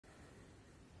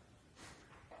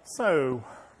So,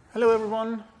 hello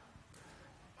everyone.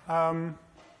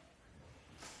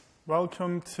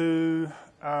 Welcome to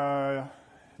a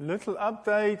little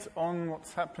update on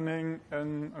what's happening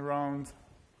in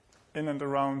and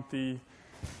around the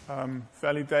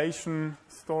validation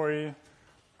story,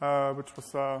 which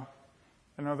was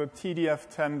another TDF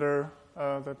tender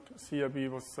that CIB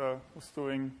was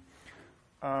doing.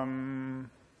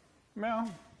 Yeah,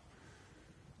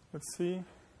 let's see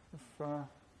if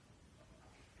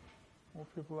more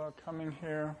people are coming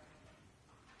here.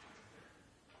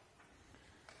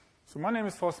 So my name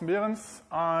is Thorsten Behrens.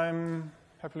 I'm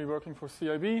happily working for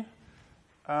CIB,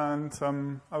 and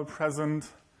I'll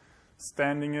present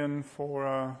standing in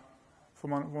for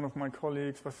one of my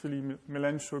colleagues, Vasily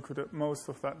Milenchuk, who did most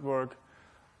of that work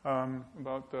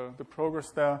about the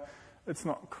progress there. It's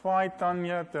not quite done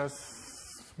yet. There's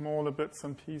smaller bits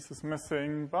and pieces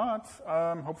missing, but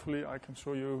hopefully I can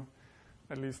show you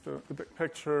at least the big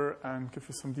picture and give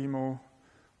you some demo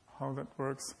how that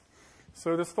works.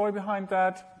 So the story behind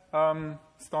that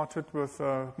started with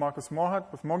Markus Morhat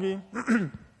with Moggy,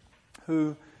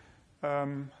 who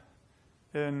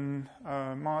in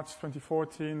March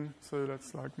 2014, so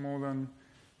that's like more than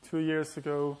 2 years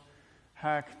ago,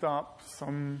 hacked up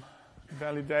some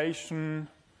validation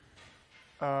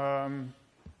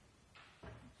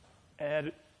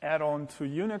add-on to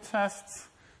unit tests.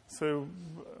 So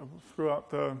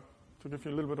to give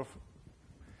you a little bit of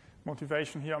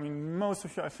motivation here, I mean, most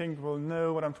of you, I think, will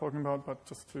know what I'm talking about, but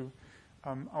just to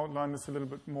outline this a little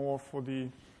bit more for the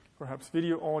perhaps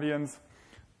video audience.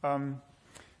 The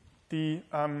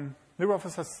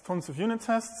LibreOffice has tons of unit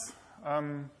tests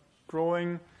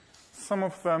growing. Some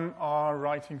of them are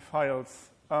writing files.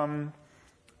 And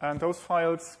those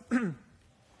files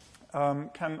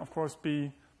can, of course,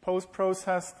 be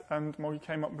post-processed, and Moggy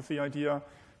came up with the idea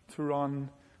to run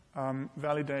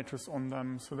validators on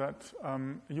them so that a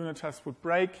unit test would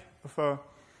break if a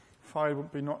file would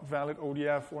be not valid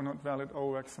ODF or not valid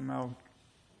OXML.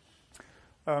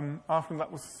 After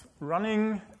that was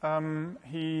running,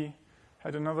 he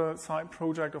had another side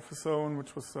project of his own,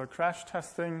 which was crash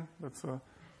testing. That's a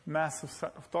massive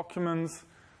set of documents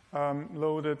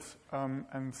loaded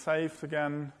and saved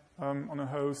again on a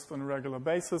host on a regular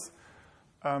basis.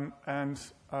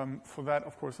 For that,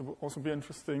 of course, it will also be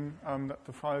interesting that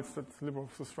the files that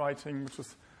LibreOffice is writing, which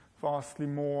is vastly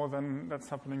more than that's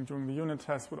happening during the unit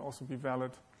test, would also be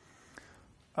valid.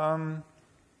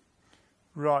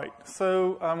 Right.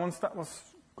 So once that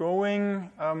was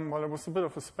going, well, it was a bit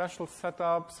of a special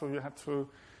setup. So you had to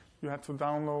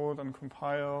download and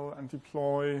compile and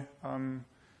deploy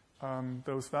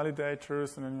those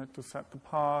validators, and then you had to set the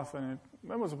path, and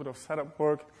there was a bit of setup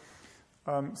work.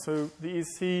 So the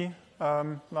EC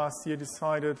last year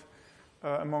decided,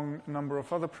 among a number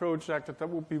of other projects, that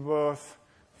would be worth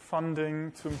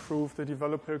funding to improve the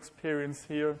developer experience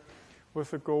here,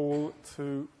 with a goal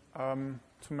to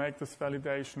make this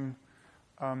validation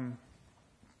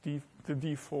the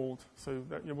default, so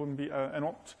that it wouldn't be an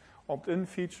opt-in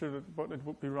feature, but it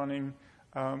would be running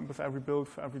with every build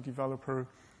for every developer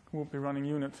who would be running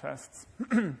unit tests.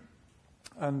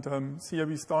 And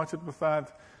CIB started with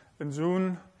that in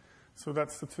June. So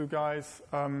that's the two guys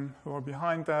who are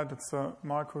behind that. It's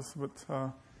Markus with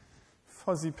a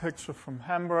fuzzy picture from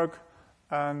Hamburg,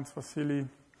 and Vasily,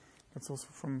 that's also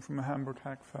from a Hamburg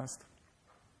Hackfest.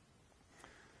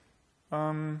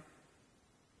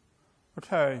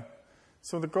 Okay,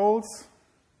 so the goals: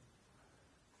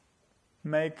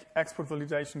 make export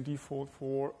validation default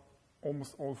for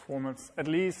almost all formats, at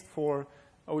least for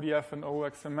ODF and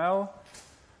OXML.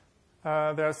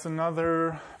 There's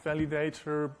another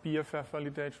validator, BFF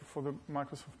validator, for the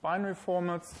Microsoft binary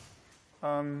formats.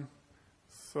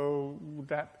 So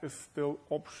that is still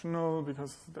optional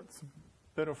because that's a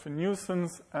bit of a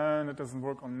nuisance, and it doesn't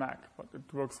work on Mac, but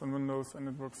it works on Windows and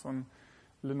it works on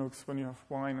Linux when you have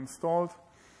Wine installed.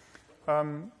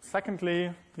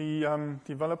 Secondly, the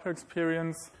developer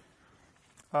experience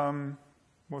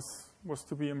was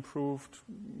to be improved.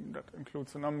 That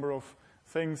includes a number of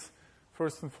things.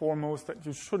 First and foremost, that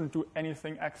you shouldn't do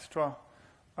anything extra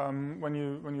when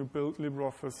you build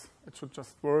LibreOffice. It should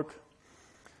just work.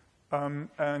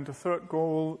 And the third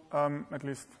goal, at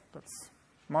least that's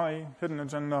my hidden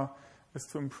agenda, is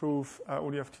to improve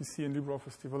ODF-TC and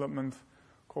LibreOffice development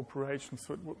cooperation,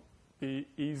 so it would be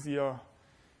easier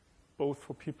both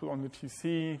for people on the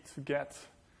TC to get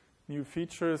new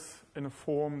features in a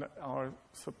form that are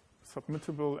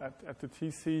submittable at the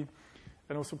TC,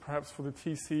 and also perhaps for the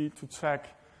TC to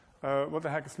check what the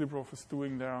heck is LibreOffice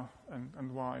doing there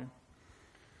and why.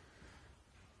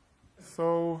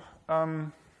 So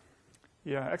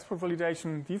Yeah, export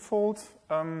validation default.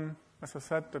 As I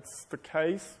said, that's the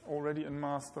case already in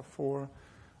master for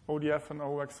ODF and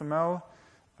OXML.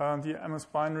 The MS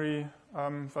binary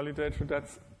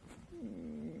validator,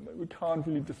 we can't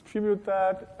really distribute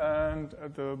that, and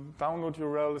the download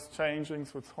URL is changing,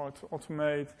 so it's hard to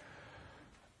automate.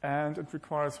 And it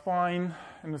requires wine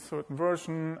in a certain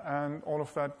version, and all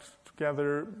of that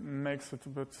together makes it a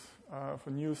bit of a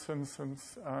nuisance.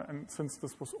 And since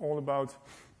this was all about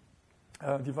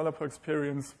developer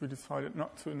experience, we decided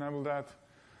not to enable that.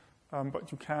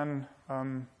 But you can,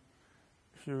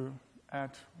 if you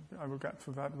add, I will get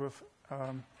to that with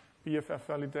BFF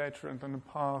validator and then a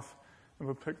path, and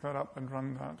we'll pick that up and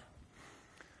run that.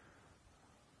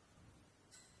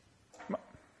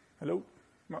 Hello?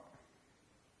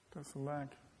 There's a lag.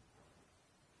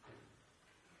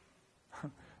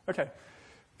 Okay,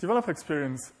 developer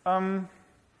experience.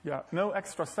 Yeah, no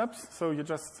extra steps. So you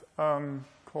just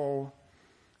call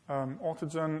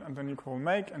autogen and then you call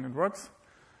make and it works.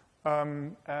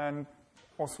 And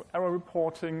also error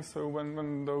reporting. So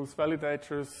when those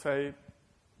validators say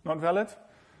not valid,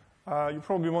 you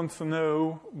probably want to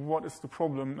know what is the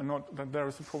problem, and not that there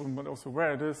is a problem, but also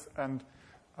where it is, and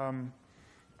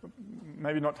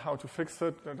maybe not how to fix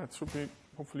it. That should be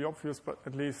hopefully obvious, but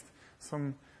at least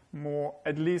some more,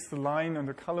 at least a line and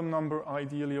a column number,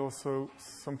 ideally also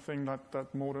something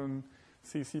that modern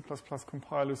C++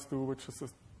 compilers do, which is a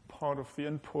part of the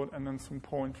input and then some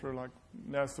pointer, like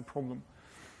there's the problem.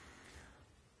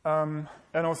 And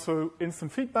also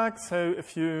instant feedback. So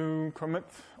if you commit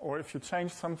or if you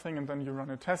change something and then you run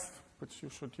a test, which you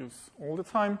should use all the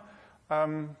time,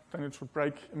 then it should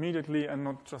break immediately and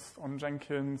not just on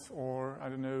Jenkins or, I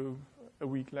don't know, a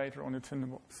week later on a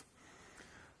tinderbox.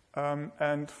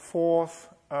 And fourth,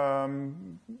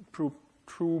 prove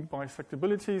true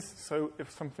bisectabilities. So if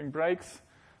something breaks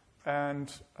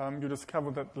and you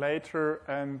discover that later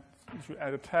and if you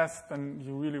add a test, then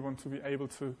you really want to be able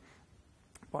to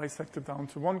bisect it down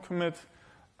to one commit.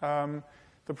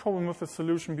 The problem with the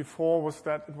solution before was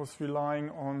that it was relying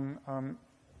on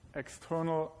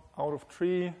external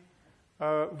out-of-tree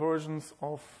versions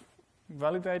of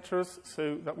validators.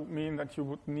 So that would mean that you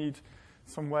would need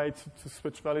some way to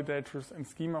switch validators and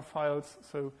schema files.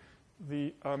 So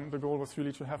the goal was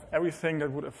really to have everything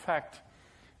that would affect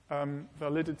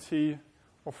validity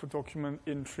of a document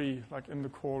in tree, like in the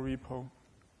core repo.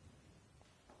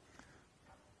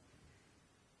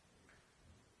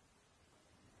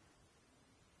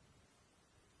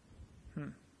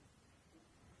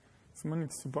 Someone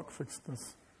needs to bug fix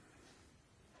this.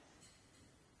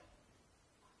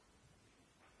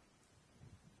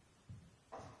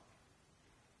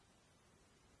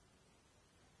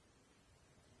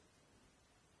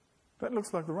 That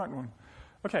looks like the right one.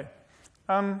 Okay.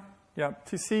 Yeah,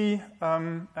 TC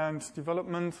and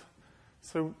development.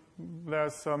 So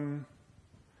there's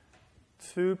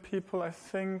 2 people, I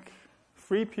think,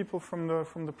 3 people from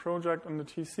the project on the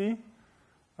TC.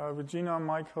 Regina,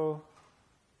 Michael.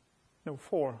 No,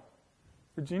 4.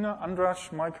 Regina,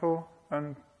 Andras, Michael,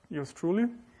 and yours truly.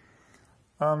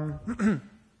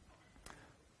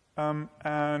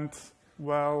 And,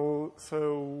 well,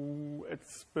 so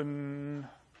it's been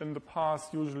in the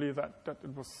past usually that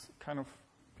it was kind of,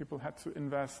 people had to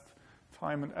invest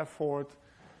time and effort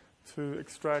to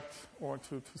extract or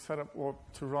to set up or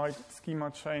to write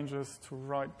schema changes, to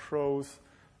write prose,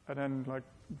 and then like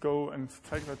go and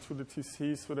take that to the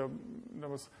TC. So there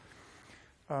was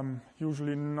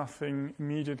usually nothing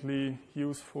immediately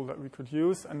useful that we could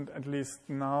use, and at least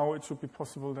now it should be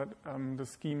possible that the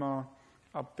schema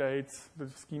updates, the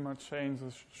schema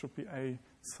changes should be a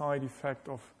side effect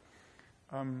of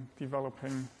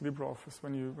developing LibreOffice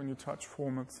when you touch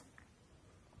formats.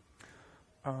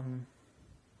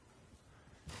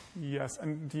 Yes,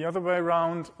 and the other way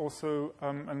around also,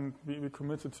 and we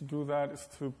committed to do that, is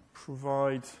to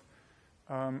provide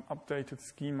updated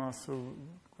schema. So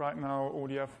right now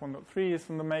ODF 1.3 is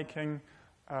in the making,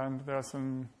 and there's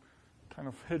some kind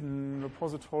of hidden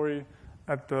repository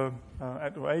at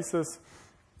Oasis.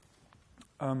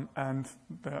 And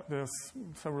there's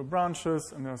several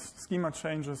branches, and there's schema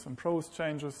changes and prose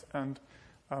changes, and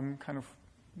kind of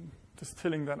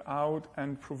distilling that out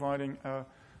and providing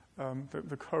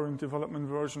the current development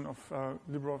version of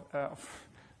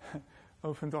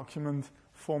Open Document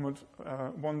format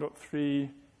 1.3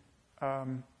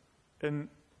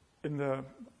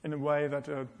 in a way that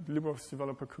a LibreOffice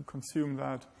developer could consume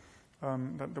that.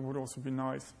 That would also be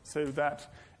nice. So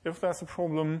that if there's a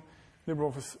problem,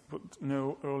 LibreOffice would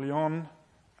know early on,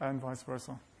 and vice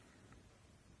versa.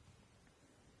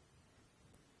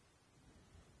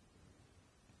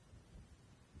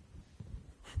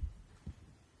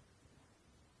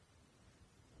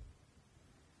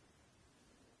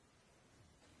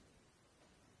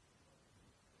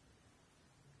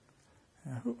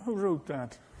 Who wrote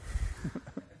that?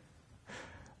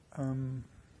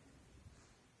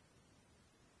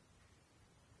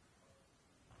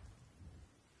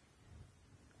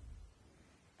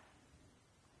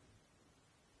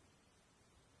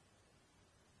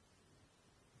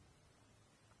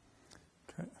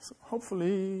 Okay, so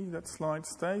hopefully that slide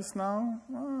stays now.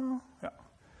 Yeah.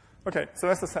 Okay, so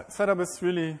as I said, setup is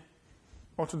really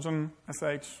autogen,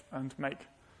 sh, and make.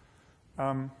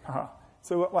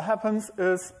 So what happens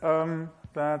is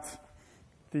that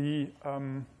the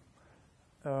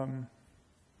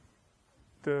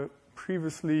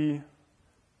previously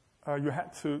you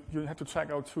had to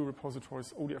check out two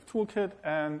repositories, ODF Toolkit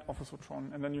and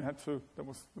Office.tron, and then you had to,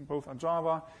 both are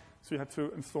Java, so you had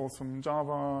to install some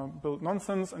Java build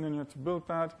nonsense, and then you had to build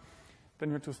that. Then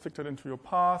you had to stick that into your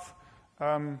path,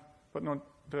 but not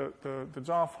the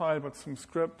jar file, but some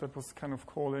script that was kind of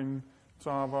calling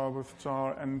Java with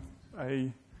jar and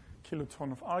a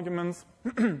kiloton of arguments.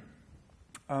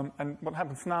 And what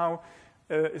happens now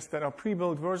is there are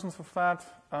pre-built versions of that.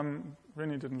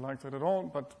 Really didn't like that at all,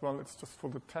 but well, it's just for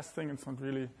the testing. It's not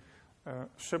really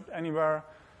shipped anywhere.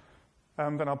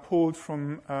 That are pulled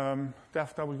from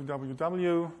dev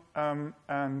www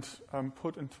and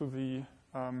put into the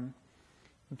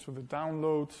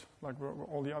download, like where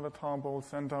all the other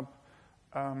tarballs end up,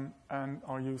 and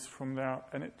are used from there.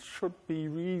 And it should be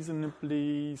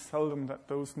reasonably seldom that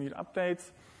those need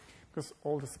updates, because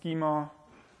all the schema,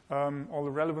 all the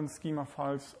relevant schema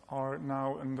files are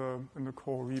now in the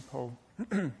core repo.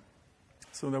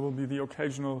 So there will be the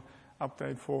occasional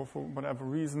update for whatever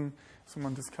reason.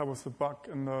 Someone discovers a bug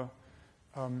in the,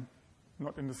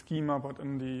 not in the schema, but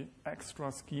in the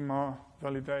extra schema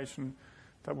validation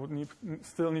that would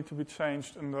still need to be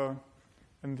changed in the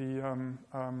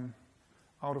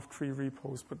out of tree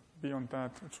repos, but beyond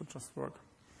that, it should just work.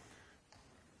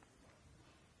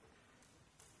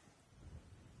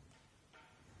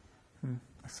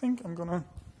 I think I'm gonna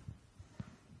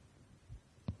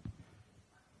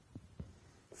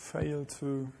fail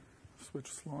to switch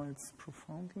slides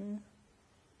profoundly.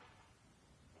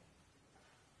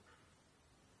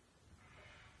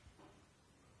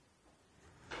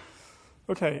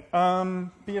 Okay,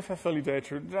 BFF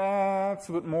validator, that's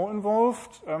a bit more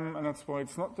involved, and that's why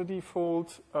it's not the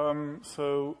default. Well,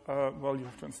 you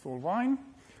have to install Wine.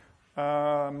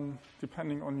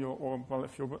 Depending on well,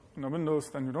 if you're in Windows,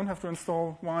 then you don't have to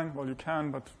install Wine. Well, you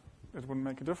can, but it wouldn't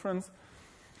make a difference.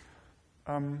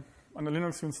 Under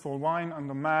Linux, you install Wine.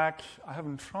 Under Mac, I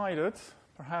haven't tried it.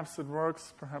 Perhaps it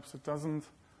works, perhaps it doesn't.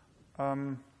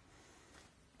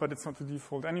 But it's not the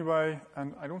default anyway,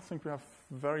 and I don't think we have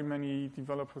very many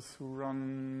developers who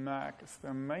run Mac. Is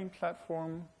their main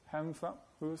platform? Hands up,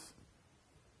 who's?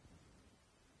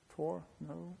 Tor?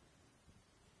 No?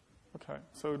 Okay,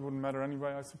 so it wouldn't matter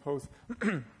anyway, I suppose.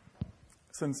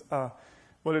 Since,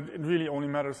 well, it really only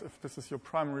matters if this is your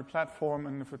primary platform,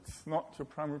 and if it's not your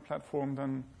primary platform,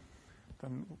 then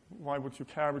why would you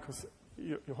care? Because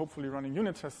you're hopefully running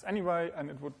unit tests anyway,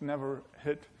 and it would never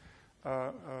hit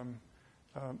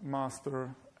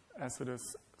master as it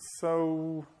is.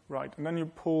 So, right, and then you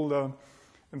pull the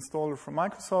installer from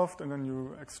Microsoft, and then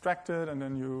you extract it, and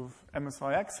then you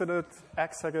MSI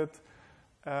exec it,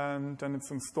 and then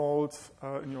it's installed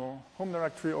in your home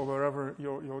directory or wherever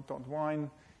your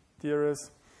 .wine dir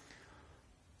is.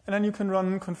 And then you can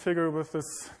run configure with this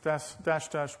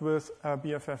dash with a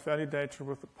BFF validator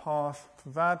with the path to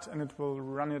that, and it will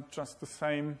run it just the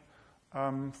same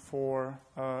for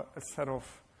a set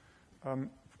of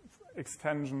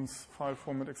extensions, file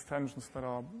format extensions that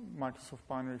are Microsoft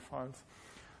binary files.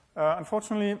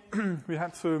 Unfortunately, we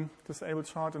had to disable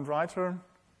chart and writer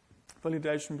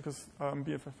validation because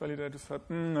BFF validator said,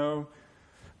 no,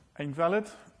 ain't valid.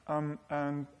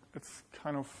 And it's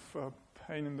kind of a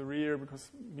pain in the rear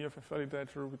because BFF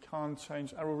validator, we can't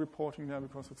change error reporting there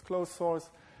because it's closed source.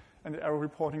 And the error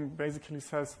reporting basically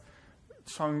says,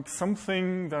 chunk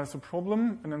something, there's a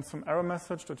problem, and then some error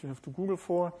message that you have to Google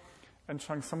for. And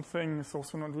chunk something is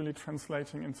also not really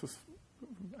translating into,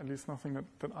 at least nothing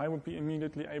that I would be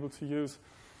immediately able to use.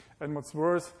 And what's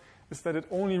worse is that it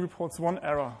only reports one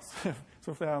error.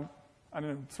 So if there are, I don't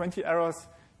know, 20 errors,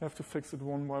 you have to fix it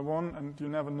one by one, and you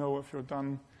never know if you're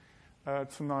done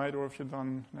tonight or if you're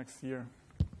done next year.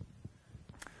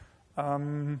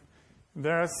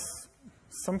 There's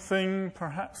something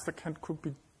perhaps that could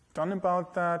be done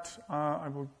about that. I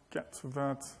will get to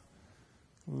that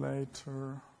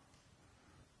later.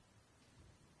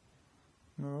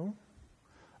 No?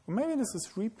 Or maybe this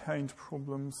is repaint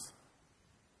problems.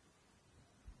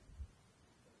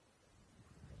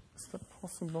 Is that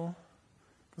possible?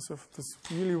 Because of this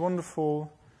really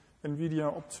wonderful NVIDIA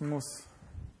Optimus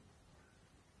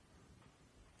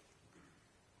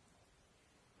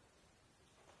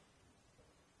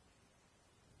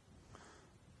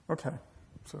Okay,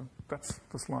 so that's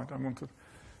the slide I wanted.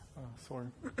 Sorry.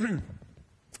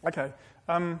 Okay,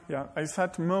 yeah, I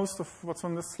said most of what's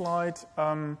on this slide.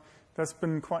 There's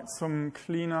been quite some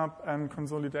cleanup and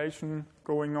consolidation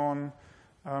going on,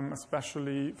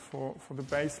 especially for the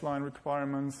baseline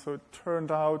requirements. So it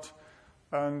turned out,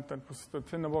 and that was the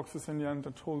tinderboxes in the end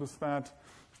that told us that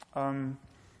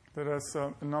there's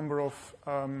a number of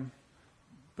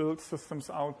build systems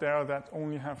out there that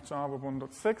only have Java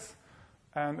 1.6,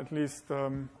 and at least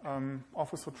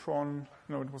Officer-tron,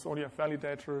 no, it was ODF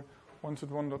Validator, wanted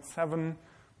 1.7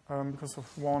 because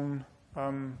of one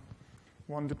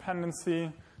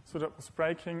dependency. So that was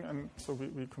breaking, and so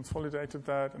we consolidated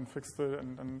that and fixed it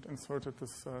and inserted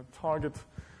this target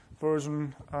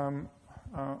version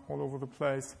all over the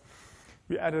place.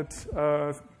 We added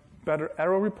better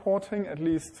error reporting, at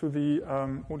least to the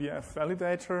ODF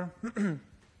validator.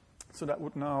 So that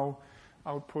would now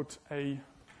output a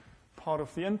part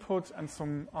of the input and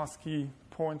some ASCII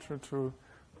pointer to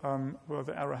where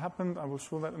the error happened. I will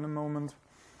show that in a moment.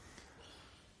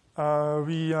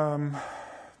 We're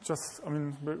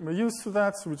used to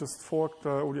that, so we just forked the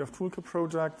ODF Toolkit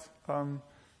project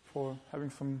for having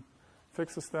some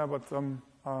fixes there, but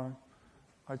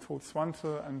I told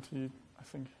Svante, and he, I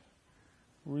think,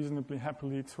 reasonably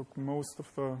happily took most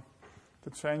of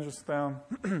the changes there.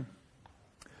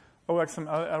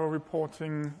 OXML error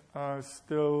reporting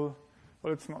still,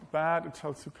 well, it's not bad. It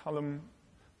tells you column,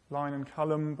 line, and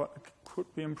column, but it could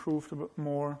be improved a bit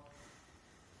more.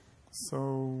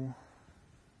 So,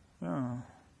 yeah,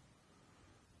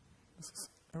 this is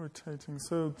irritating.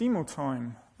 So, demo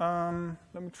time.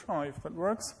 Let me try if that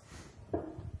works.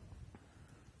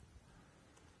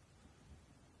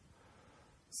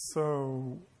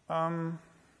 So,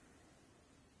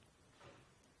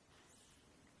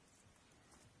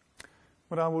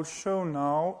 what I will show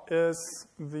now is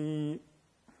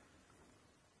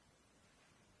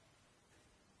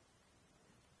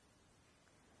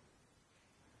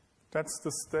that's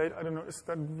the state. I don't know, is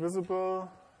that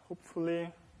visible?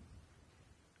 Hopefully.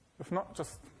 If not,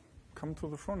 just come to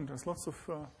the front. There's lots of,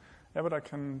 yeah, but I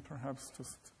can perhaps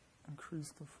just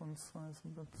increase the font size a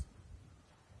bit.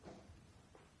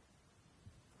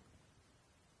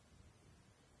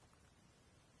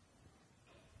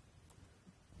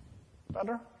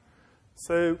 Better?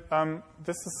 So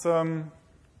this is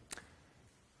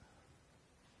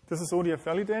ODF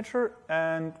Validator,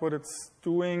 and what it's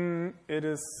doing, it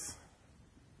is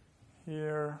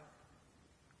here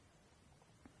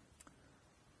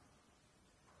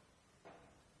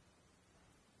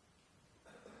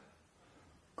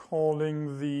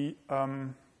calling the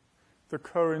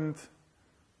current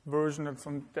version that's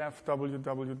on dev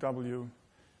www.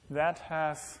 That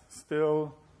has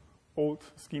still old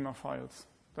schema files,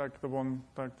 like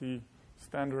the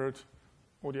standard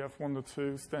ODF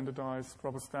 1.2 standardized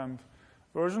rubber stamped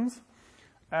versions.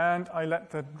 And I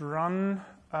let that run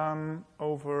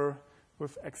over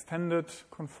with extended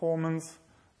conformance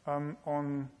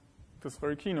on this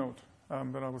very keynote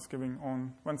that I was giving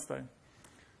on Wednesday.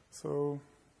 So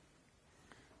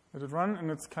let it run,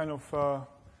 and it's kind of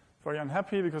very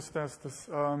unhappy because there's this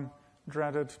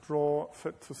dreaded draw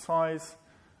fit to size,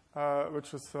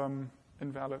 which is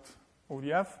invalid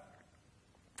ODF.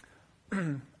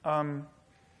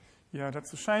 Yeah,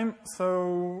 that's a shame.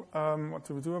 So what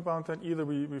do we do about that? Either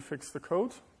we fix the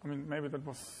code. I mean, maybe that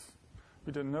was,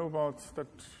 we didn't know about that,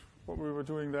 what we were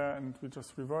doing there, and we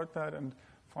just revert that and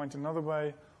find another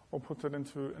way, or put it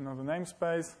into another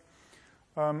namespace.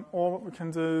 Or what we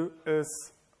can do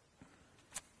is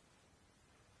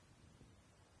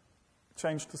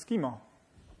change the schema.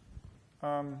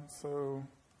 So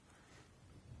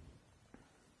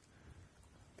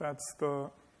that's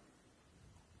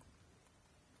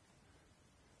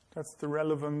the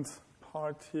relevant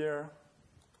part here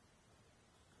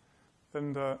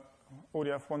in the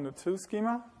ODF 1.2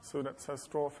 schema. So that says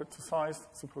draw fit to size.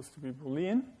 It's supposed to be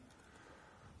Boolean.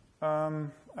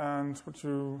 And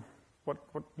what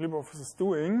LibreOffice is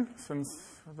doing since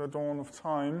the dawn of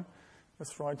time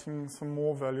is writing some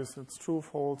more values. It's true,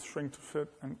 false, shrink to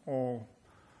fit, and all.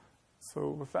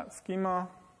 So with that schema,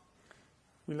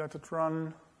 we let it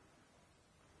run.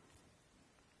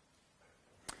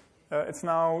 It's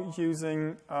now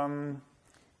using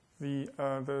the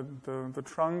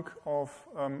trunk of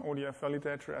ODF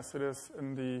Validator as it is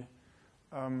in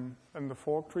the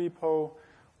forked repo,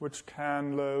 which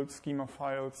can load schema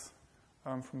files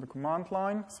from the command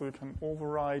line, so we can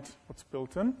override what's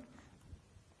built in.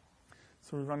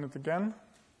 So we run it again,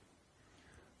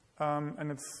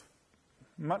 and it's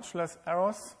much less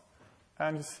errors,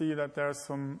 and you see that there's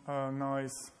some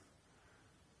nice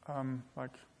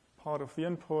like part of the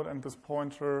input, and this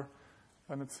pointer,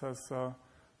 and it says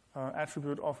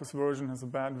attribute office version has a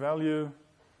bad value,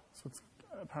 so it's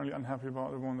apparently unhappy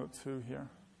about the 1.2 here,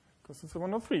 because it's a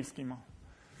 1.3 schema.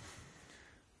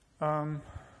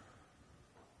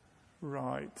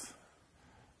 Right.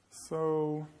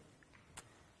 So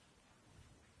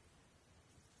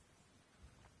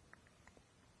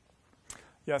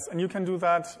yes, and you can do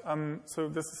that. So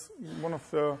this is one of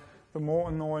the more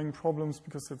annoying problems,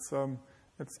 because it's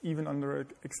even under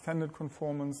extended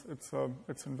conformance, it's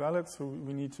invalid. So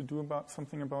we need to do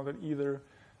something about it. Either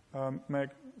make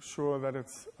sure that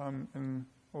it's in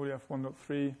ODF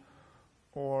 1.3,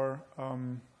 or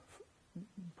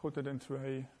put it into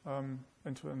an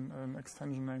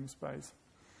extension namespace.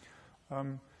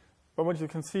 But what you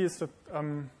can see is that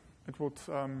it would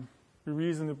be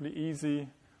reasonably easy,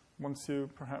 once you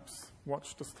perhaps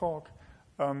watch this talk,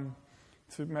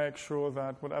 to make sure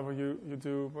that whatever you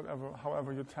do,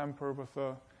 however you tamper with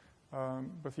the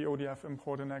ODF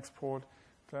import and export,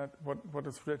 that what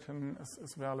is written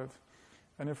is valid.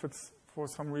 And if it's for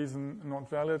some reason not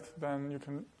valid, then you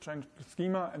can change the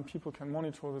schema, and people can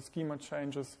monitor the schema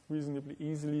changes reasonably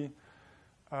easily,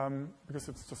 because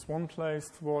it's just one place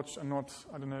to watch and not,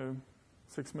 I don't know,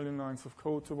 6 million lines of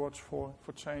code to watch for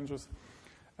changes.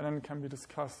 And then it can be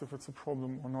discussed if it's a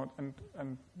problem or not. And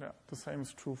yeah, the same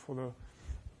is true for the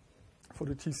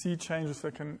TC changes.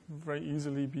 They can very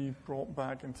easily be brought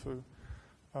back into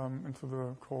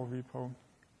the core repo.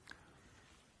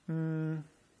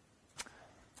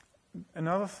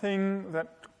 Another thing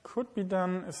that could be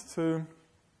done is to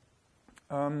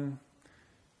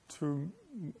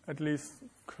at least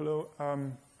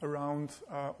around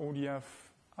ODF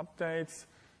updates,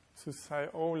 to say,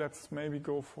 oh, let's maybe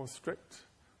go for strict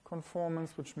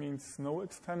conformance, which means no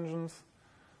extensions.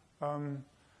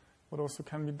 What also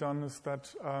can be done is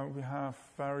that we have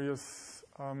various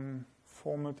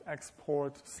format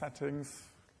export settings,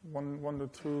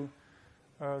 1.2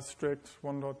 strict,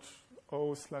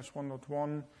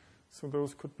 1.0/1.1. So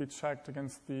those could be checked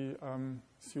against the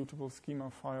suitable schema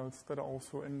files that are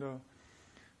also in the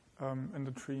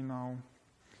tree now.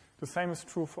 The same is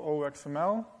true for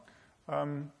OXML.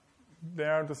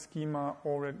 There, the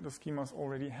schemas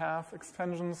already have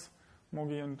extensions.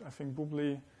 Mogi and I think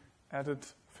Bubli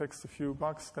fixed a few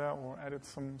bugs there, or added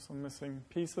some missing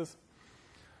pieces.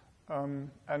 And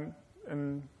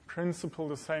in principle,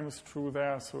 the same is true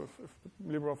there. So if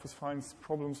LibreOffice finds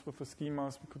problems with the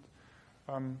schemas, we could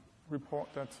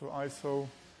report that to ISO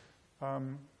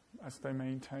as they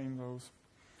maintain those.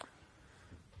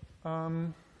 How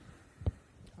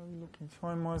are we looking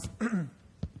time-wise?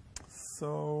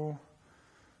 So,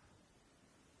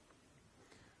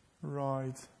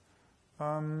 right.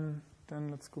 Then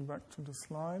let's go back to the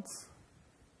slides.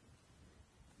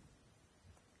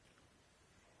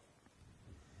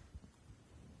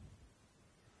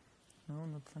 No,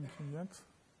 not thinking yet.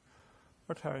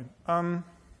 Okay.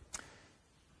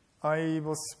 I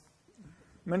was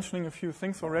mentioning a few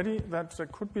things already that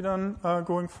could be done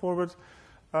going forward.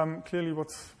 Clearly,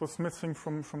 what's missing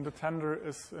from the tender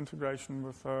is integration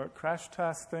with crash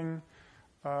testing,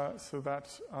 so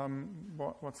that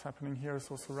what's happening here is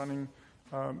also running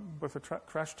with a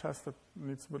crash test that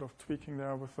needs a bit of tweaking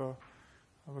there with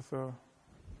the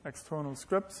external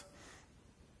scripts.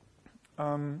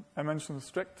 I mentioned the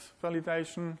strict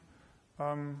validation,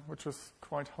 which is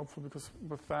quite helpful, because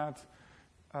with that,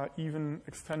 even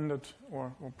extended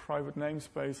or private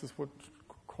namespaces would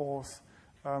cause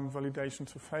validation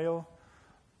to fail.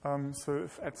 So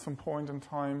if at some point in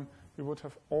time we would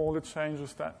have all the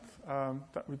changes that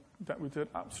we did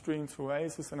upstream to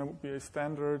Oasis, and it would be a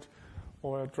standard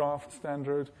or a draft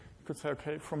standard, you could say,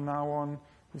 okay, from now on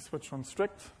we switch on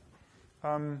strict.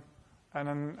 And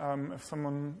then if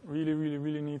someone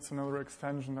really needs another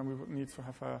extension, then we would need to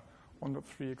have a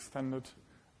 1.3 extended,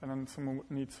 and then someone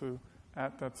would need to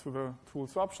add that to the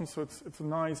tools option. So it's a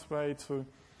nice way to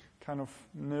kind of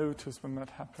notice when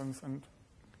that happens and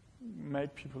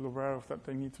make people aware of that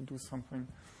they need to do something.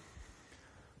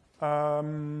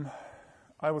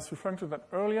 I was referring to that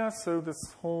earlier, so this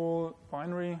whole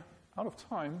binary, out of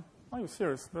time. Are you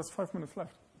serious? There's 5 minutes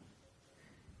left.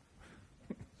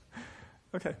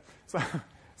 Okay, so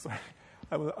sorry,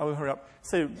 I will hurry up.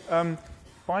 So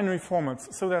binary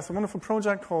formats. So there's a wonderful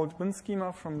project called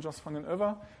WinSchema from Jos van den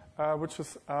Uwe, which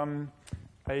is a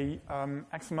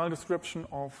XML description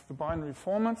of the binary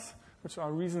formats, which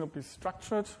are reasonably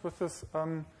structured with this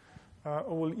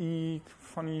OLE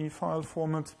funny file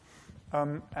format.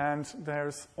 And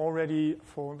there's already,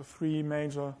 for the 3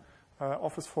 major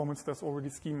Office formats, there's already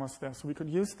schemas there. So we could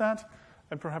use that.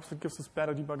 and perhaps it gives us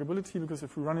better debuggability, because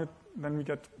if we run it, then we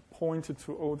get pointed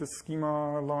to, oh, this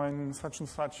schema line such and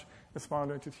such is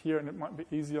violated here, and it might be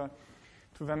easier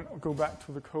to then go back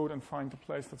to the code and find the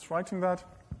place that's writing that.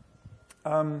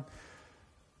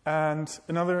 And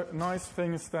another nice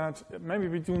thing is that maybe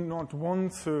we do not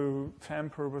want to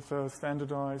tamper with the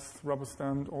standardized,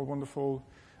 rubber-stamped, all wonderful,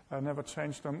 never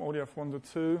change them, ODF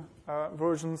 1.2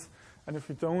 versions. And if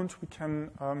we don't, we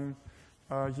can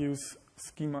use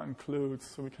schema includes.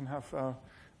 So we can have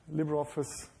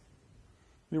LibreOffice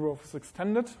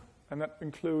extended, and that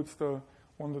includes the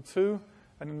 1.2.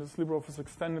 And in this LibreOffice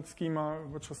extended schema,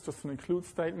 which is just an include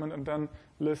statement, and then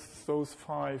lists those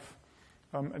 5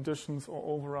 additions or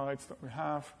overrides that we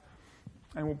have,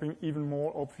 and will be even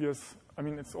more obvious. I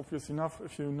mean, it's obvious enough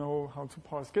if you know how to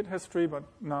parse Git history, but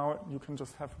now you can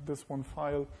just have this one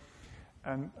file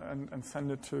and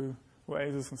send it to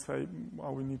Oasis and say,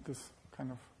 well, we need this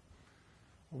kind of,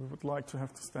 or we would like to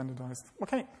have this standardized.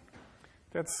 Okay,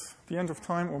 that's the end of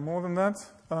time, or more than that.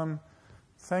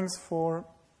 Thanks for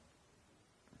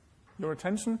your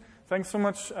attention. Thanks so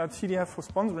much, TDF, for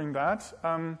sponsoring that.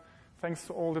 Thanks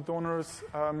to all the donors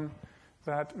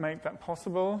that made that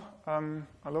possible.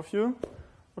 I love you.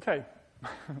 Okay,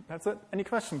 that's it. Any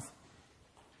questions?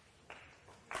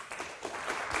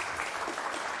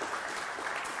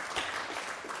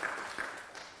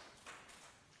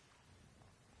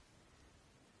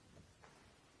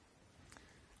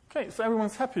 Okay, so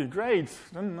everyone's happy. Great.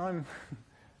 Then I'm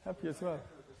happy as well.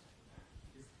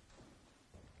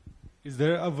 Is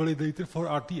there a validator for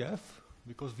RTF?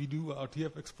 Because we do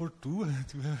RTF export too.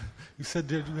 You said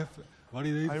that you have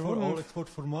validated for all export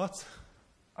formats.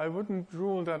 I wouldn't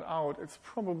rule that out. It's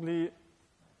probably,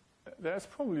 there's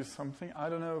probably something. I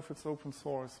don't know if it's open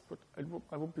source, but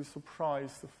I would be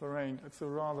surprised if there ain't. It's a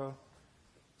rather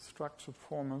structured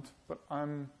format, but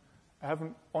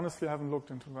honestly, I haven't looked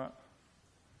into that.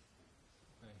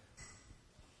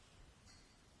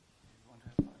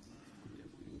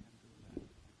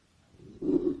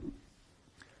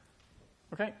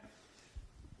 Okay.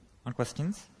 More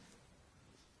questions?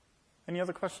 Any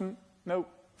other question? No.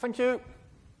 Thank you.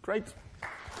 Great.